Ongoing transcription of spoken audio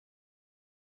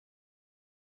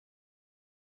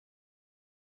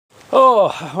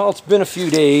Oh, well, it's been a few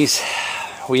days.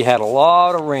 We had a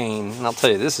lot of rain, and I'll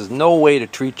tell you, this is no way to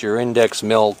treat your index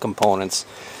mill components.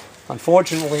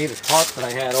 Unfortunately, the tarp that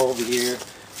I had over here,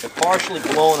 they're partially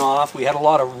blown off. We had a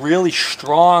lot of really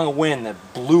strong wind that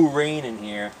blew rain in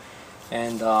here,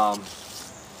 and the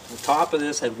top of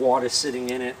this had water sitting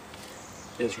in it.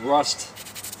 There's rust,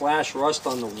 flash rust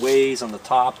on the ways on the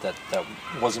top that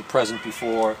wasn't present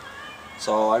before,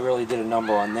 so I really did a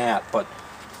number on that. But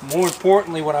more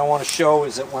importantly, what I want to show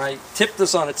is that when I tip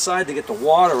this on its side to get the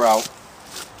water out,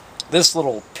 this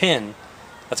little pin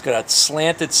that's got a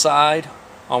slanted side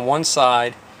on one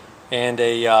side and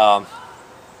a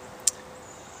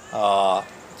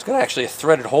it's got actually a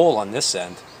threaded hole on this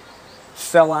end,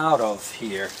 fell out of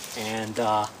here, and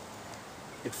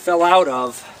it fell out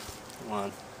of, hold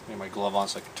on, get my glove on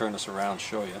so I can turn this around and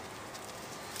show you.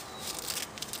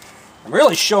 I'm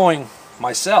really showing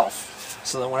myself,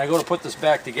 so that when I go to put this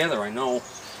back together, I know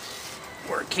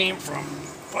where it came from.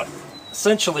 But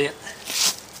essentially, it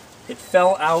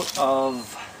fell out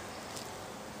of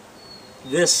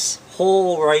this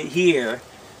hole right here.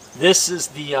 This is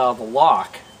the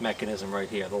lock mechanism right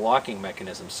here, the locking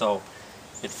mechanism. So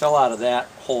it fell out of that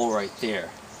hole right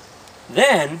there.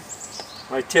 Then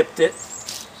I tipped it.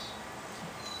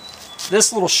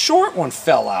 This little short one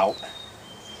fell out.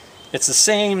 It's the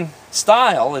same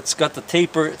style. It's got the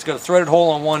taper, it's got a threaded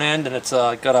hole on one end, and it's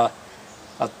got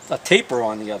a taper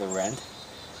on the other end.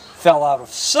 Fell out of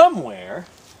somewhere,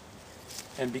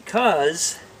 and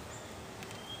because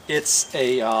it's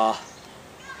a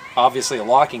obviously a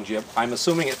locking jib, I'm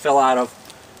assuming it fell out of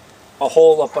a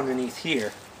hole up underneath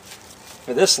here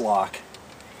for this lock.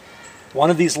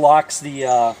 One of these locks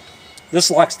the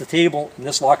this locks the table, and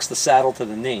this locks the saddle to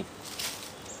the knee.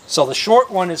 So the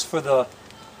short one is for the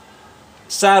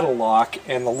saddle lock,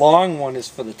 and the long one is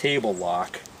for the table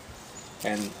lock,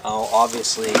 and I'll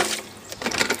obviously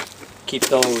keep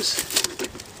those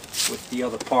with the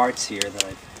other parts here that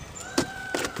I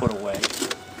put away.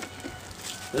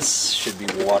 This should be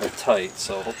watertight,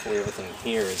 so hopefully everything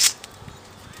here is,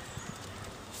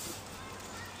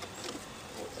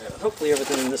 hopefully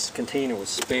everything in this container was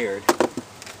spared.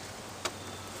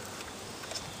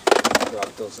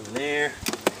 Drop those in there.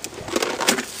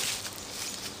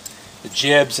 The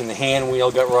jibs and the hand wheel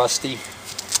got rusty.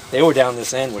 They were down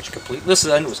this end, this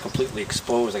end was completely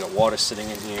exposed. I got water sitting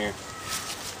in here.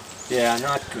 Yeah,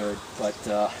 not good, but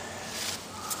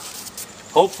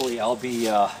hopefully I'll be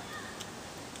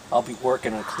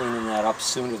working on cleaning that up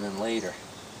sooner than later.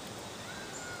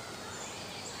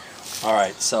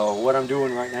 Alright, so what I'm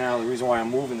doing right now, the reason why I'm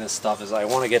moving this stuff is I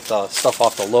want to get the stuff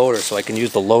off the loader so I can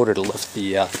use the loader to lift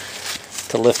the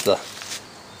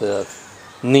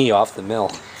knee off the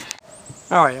mill.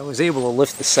 Alright, I was able to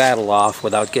lift the saddle off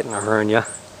without getting a hernia.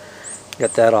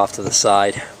 Got that off to the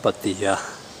side, but the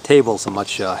table's a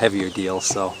much heavier deal,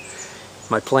 so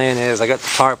my plan is, I got the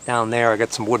tarp down there, I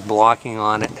got some wood blocking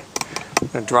on it. I'm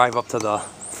going to drive up to the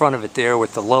front of it there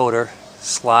with the loader,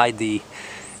 slide the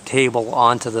table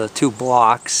onto the two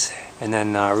blocks, and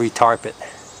then re-tarp it.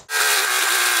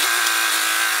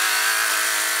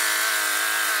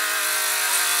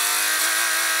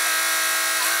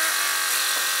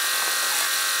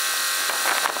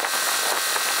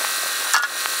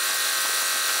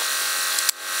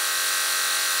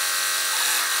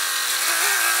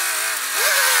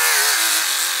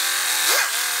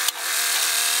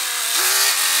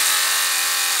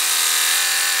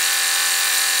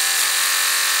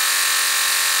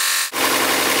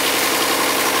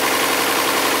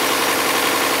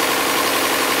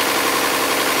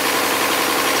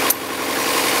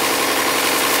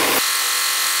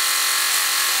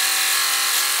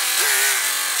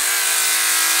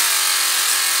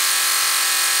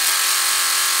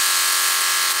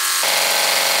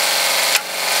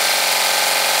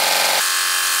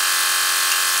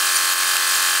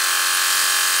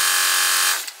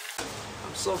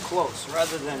 So close.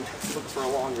 Rather than look for a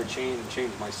longer chain and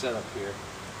change my setup here,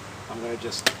 I'm going to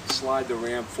just slide the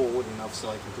ram forward enough so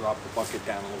I can drop the bucket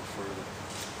down a little further.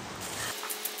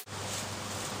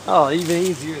 Oh, even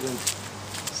easier than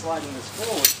sliding this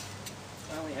forward,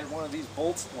 I only had one of these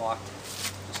bolts locked,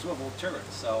 the swivel turret.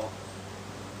 So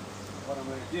what I'm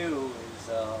going to do is,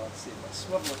 let's see, if I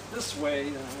swivel it this way,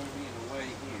 then I'm going to be in the way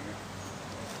here.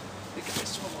 I think if I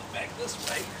swivel it back this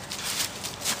way,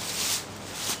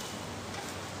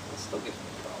 still gives me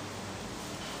a problem.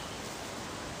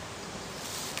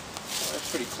 Oh, that's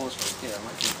pretty close right there. I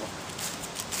might be cool.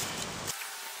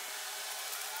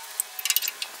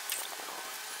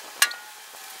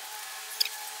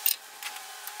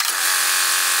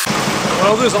 What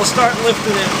I'll do is I'll start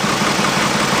lifting it,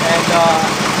 and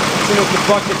soon as the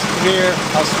bucket's clear,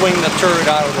 I'll swing the turret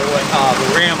out of the way,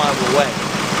 the ram out of the way.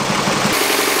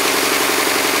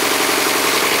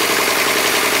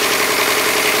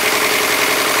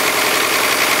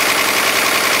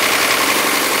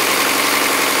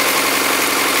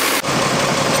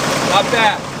 Not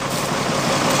bad.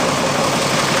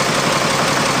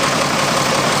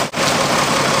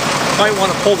 Might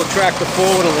want to pull the tractor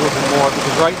forward a little bit more,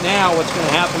 because right now what's going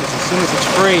to happen is as soon as it's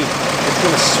free, it's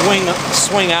going to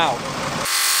swing out.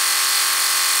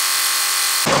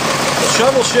 The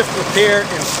shuttle shift repair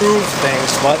improves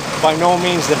things, but by no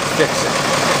means did it fix it.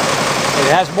 It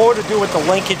has more to do with the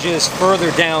linkages further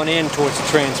down in towards the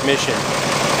transmission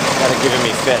that are giving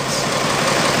me fits.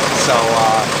 So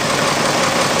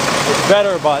it's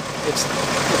better, but it's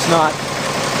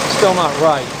still not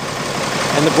right.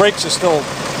 And the brakes are still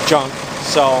junk,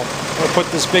 so I'm going to put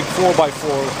this big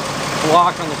 4x4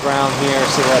 block on the ground here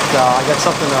so that I got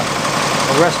something to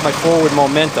arrest my forward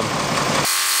momentum.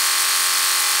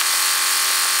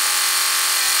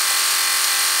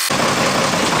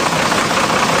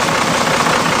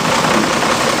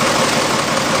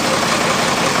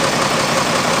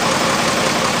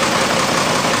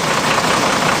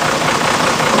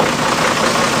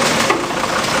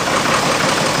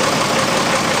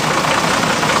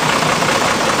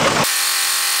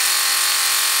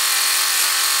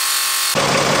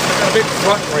 Big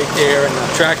front right there, and the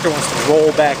tractor wants to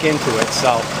roll back into it, so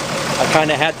I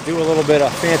kind of had to do a little bit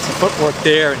of fancy footwork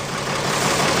there and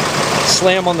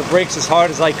slam on the brakes as hard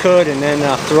as I could, and then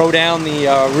throw down the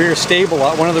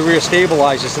one of the rear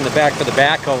stabilizers in the back for the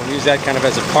backhoe, and use that kind of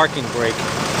as a parking brake.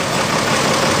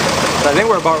 So I think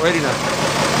we're about ready to.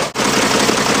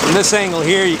 From this angle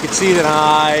here, you can see that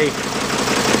I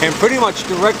am pretty much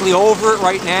directly over it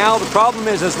right now. The problem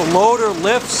is, as the loader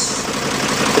lifts,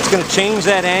 it's going to change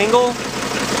that angle.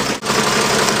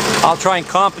 I'll try and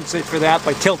compensate for that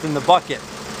by tilting the bucket.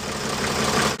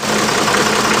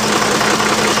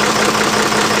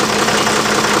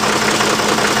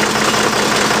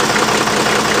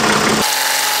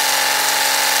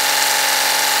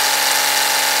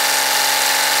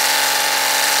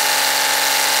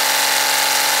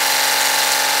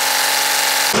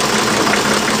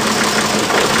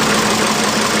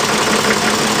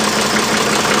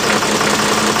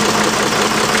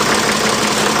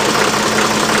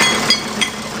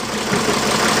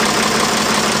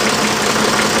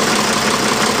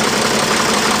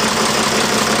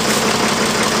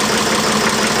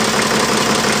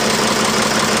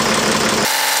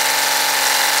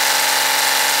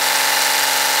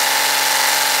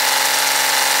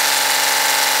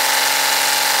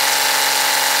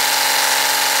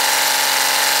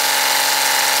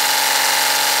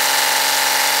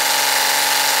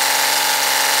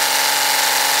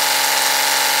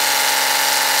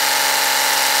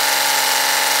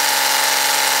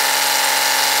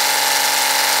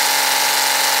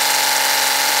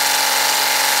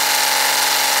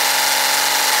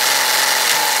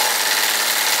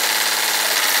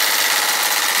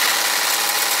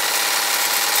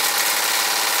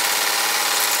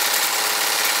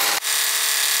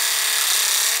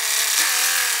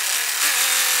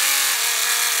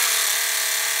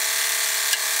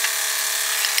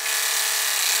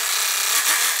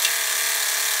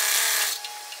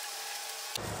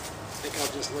 I think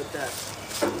I'll just let that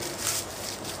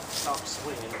stop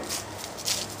swinging.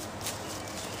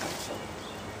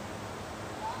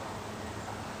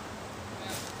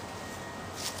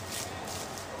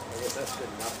 I guess that's good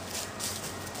enough.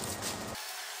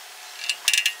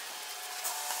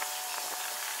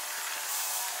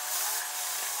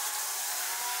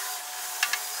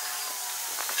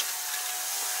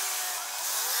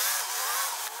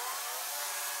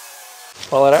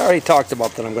 Well, I already talked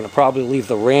about that I'm going to probably leave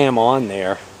the ram on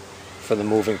there for the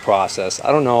moving process. I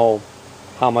don't know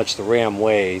how much the ram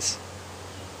weighs.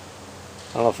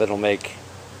 I don't know if it'll make,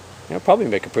 it'll probably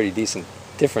make a pretty decent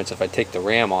difference if I take the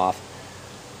ram off.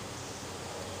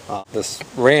 This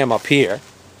ram up here,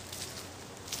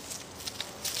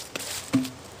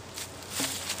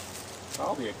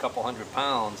 probably a couple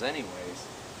 £100 anyways.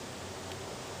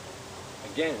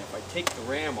 Again, if I take the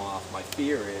ram off, my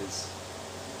fear is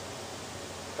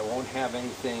I won't have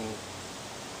anything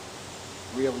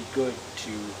really good to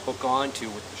hook onto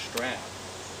with the strap.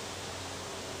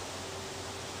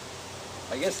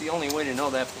 I guess the only way to know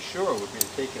that for sure would be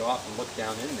to take it off and look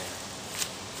down in there.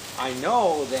 I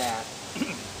know that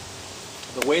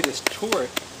the way this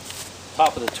turret,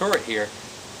 top of the turret here,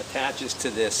 attaches to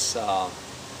this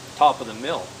top of the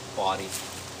mill body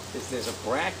is there's a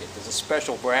bracket, there's a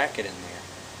special bracket in there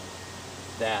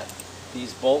that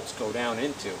these bolts go down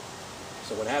into.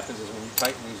 So what happens is when you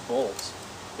tighten these bolts,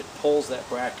 it pulls that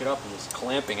bracket up and there's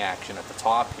clamping action at the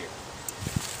top here.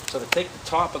 So to take the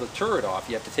top of the turret off,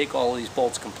 you have to take all of these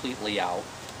bolts completely out,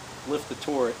 lift the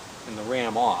turret and the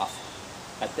ram off.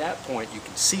 At that point you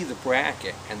can see the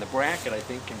bracket, and the bracket I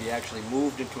think can be actually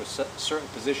moved into a certain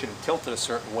position and tilted a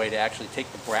certain way to actually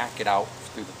take the bracket out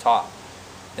through the top.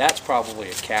 That's probably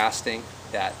a casting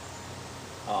that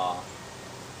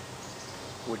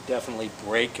would definitely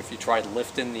break if you tried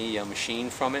lifting the machine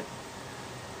from it.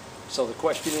 So the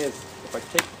question is, if I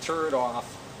take the turret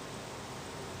off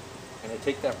and I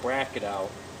take that bracket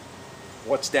out,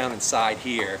 what's down inside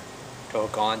here to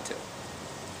hook onto?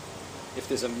 If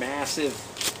there's a massive,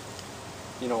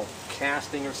 you know,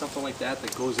 casting or something like that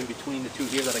that goes in between the two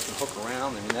here that I can hook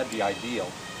around, I mean, that'd be ideal.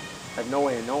 I have no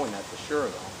way of knowing that for sure,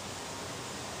 though.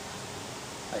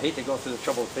 I hate to go through the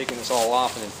trouble of taking this all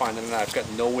off and then finding that I've got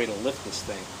no way to lift this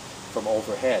thing from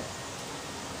overhead.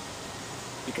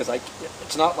 Because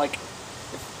it's not like,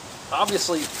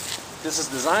 obviously, this is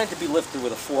designed to be lifted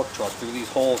with a fork truck through these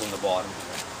holes in the bottom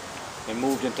here and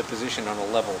moved into position on a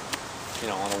level, you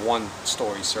know, on a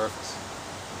one-story surface.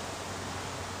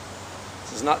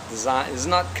 This is not designed, this is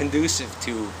not conducive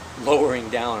to lowering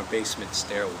down a basement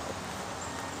stairwell.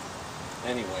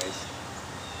 Anyways,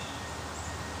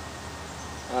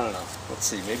 I don't know. Let's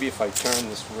see. Maybe if I turn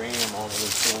this ram all the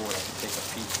way forward, I can take a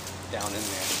peek down in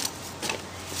there.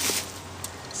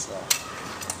 So,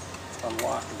 let's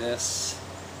unlock this.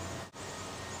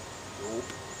 Nope.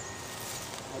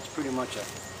 That's pretty much a...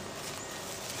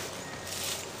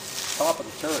 top of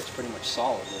the turret's pretty much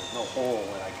solid. There's no hole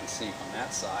that I can see from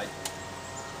that side.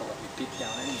 So let me peek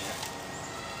down in there.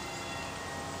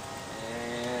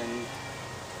 And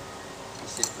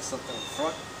let's see if there's something in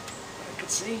front that I can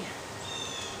see.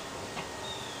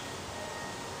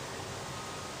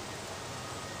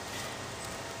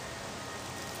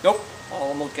 Nope,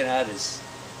 all I'm looking at is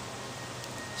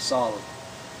solid.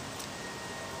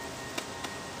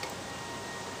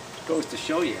 Goes to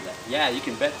show you that, yeah, you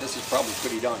can bet this is probably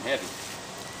pretty darn heavy.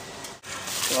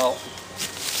 Well,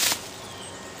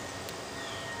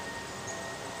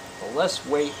 the less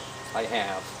weight I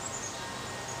have,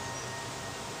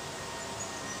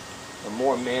 the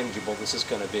more manageable this is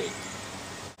going to be.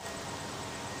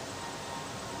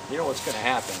 You know what's going to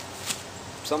happen?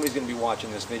 Somebody's going to be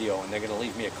watching this video and they're going to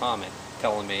leave me a comment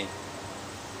telling me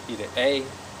either A,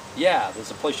 yeah,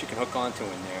 there's a place you can hook onto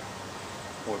in there,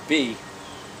 or B,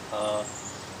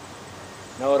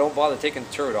 no, don't bother taking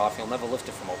the turret off, you'll never lift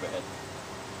it from overhead.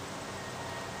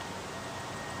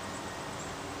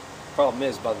 Problem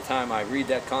is, by the time I read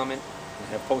that comment and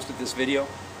have posted this video,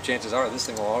 chances are this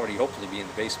thing will already hopefully be in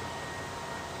the basement.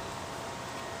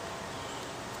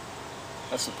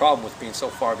 That's the problem with being so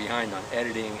far behind on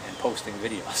editing and posting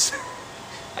videos.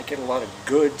 I get a lot of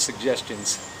good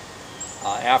suggestions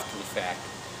after the fact.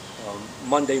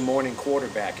 Monday morning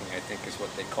quarterbacking, I think is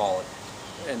what they call it.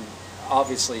 And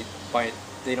obviously,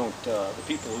 they don't. The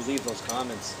people who leave those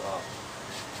comments,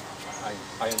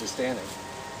 I understand it.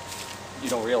 You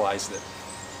don't realize that,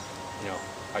 you know,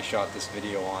 I shot this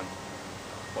video on.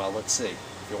 Well, let's see.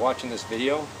 If you're watching this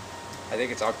video, I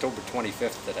think it's October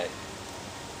 25th today.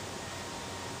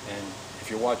 And if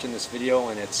you're watching this video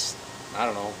and it's, I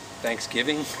don't know,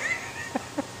 Thanksgiving,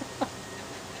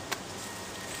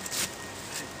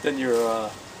 then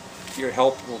your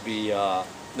help will be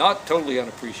not totally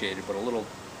unappreciated, but a little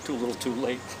too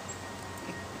late.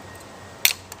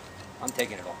 I'm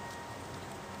taking it off.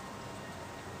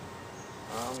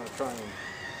 I'm going to try and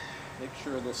make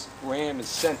sure this ram is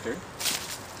centered.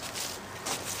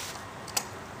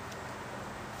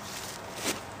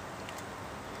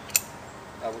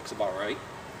 That looks about right.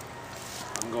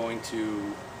 I'm going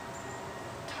to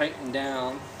tighten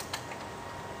down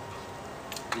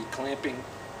the clamping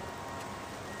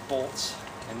bolts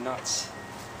and nuts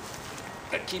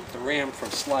that keep the ram from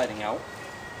sliding out.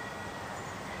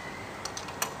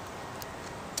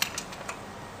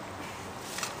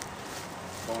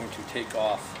 I'm going to take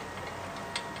off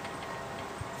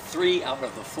 3 out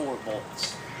of the 4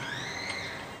 bolts.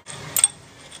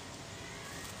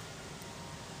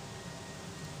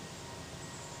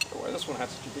 Boy, this one has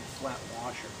such a big flat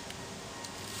washer.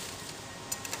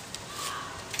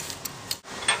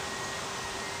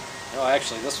 No,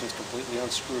 actually, this one's completely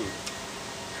unscrewed.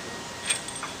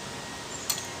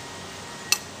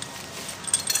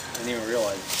 I didn't even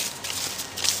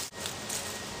realize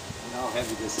how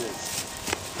heavy this is.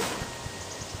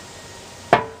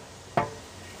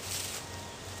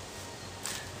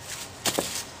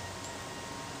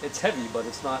 It's heavy, but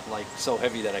it's not like so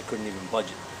heavy that I couldn't even budge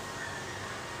it.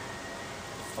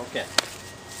 Okay.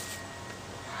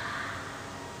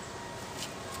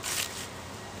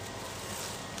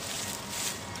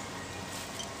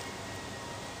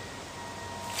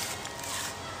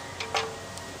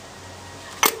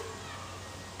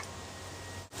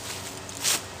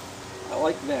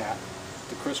 like that,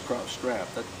 the crisscross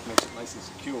strap. That makes it nice and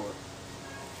secure.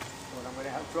 But I'm going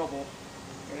to have trouble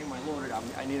getting mine loaded.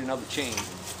 I need another chain.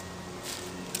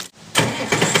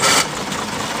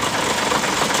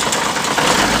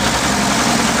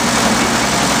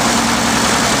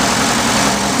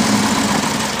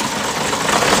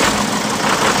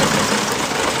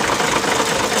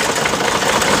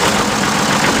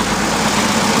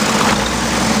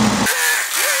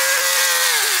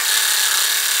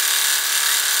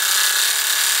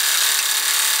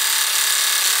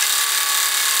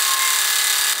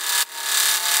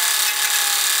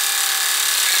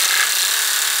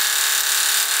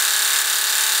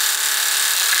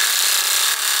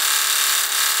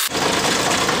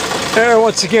 There,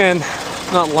 once again,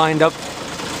 not lined up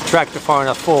tractor far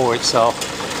enough forward, so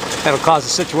that'll cause a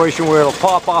situation where it'll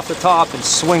pop off the top and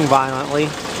swing violently.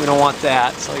 We don't want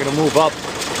that, so I'm going to move up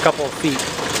a couple of feet.